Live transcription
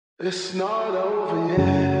It's not over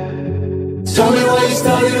yet. Tell me why you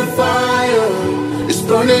started a fire. It's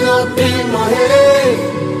burning up in my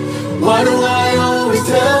head. Why do I always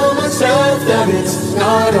tell myself that it's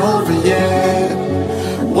not over yet?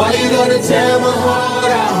 Why you gotta tear my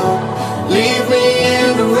heart out, leave me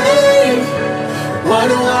in the rain? Why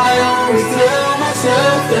do I always tell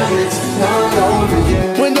myself that it's not over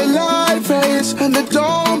yet? When the light fades and the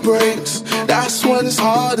dawn breaks, that's when it's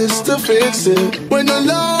hardest to fix it. When you're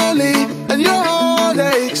lonely and your heart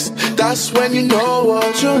aches, that's when you know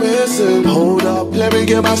what you're missing. Hold up, let me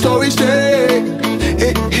get my story straight.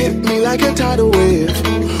 It hit me like a tidal wave.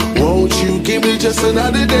 Won't you give me just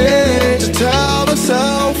another day to tell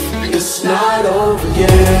myself it's not over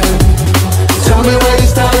yet? Tell me where you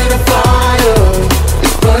started a fire.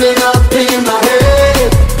 It's burning up in my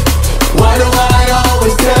head. Why do I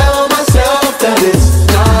always tell myself that it's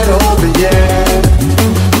not over yet?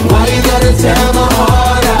 Why you gotta tear my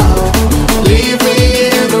heart out, leave me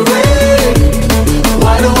in the rain?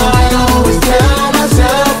 Why do I always tell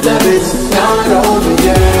myself that it's not over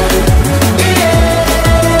yet?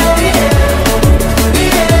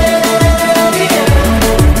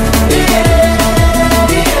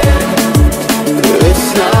 It's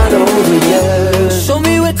not over yet. Show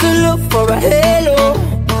me where to look for a halo.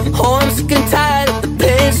 Oh, I'm sick and tired of the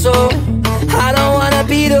pain, so I don't wanna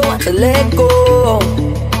be the one to let go.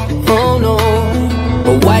 Oh no.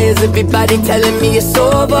 But why is everybody telling me it's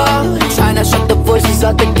over? Trying to shut the voices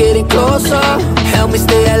out, they're getting closer. Help me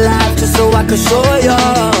stay alive just so I can show you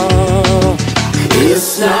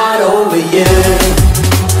it's not over yet.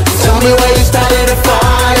 Tell me where you started a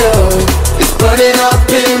fire. It's burning up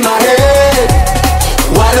in my head.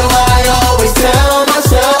 Why do I always tell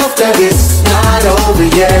myself that it's not over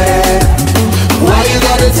yet? Why you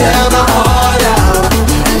gotta tear my heart out,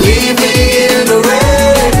 leave me in the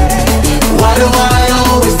rain? Why do I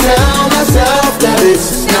always tell myself that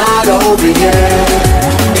it's not over yet?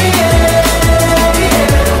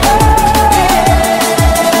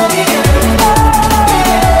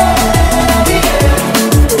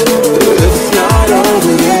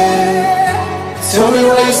 Tell me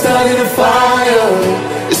why you started a fire.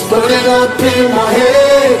 It's burning up in my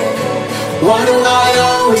head. Why do I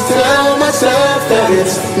always tell myself that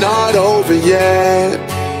it's not over yet?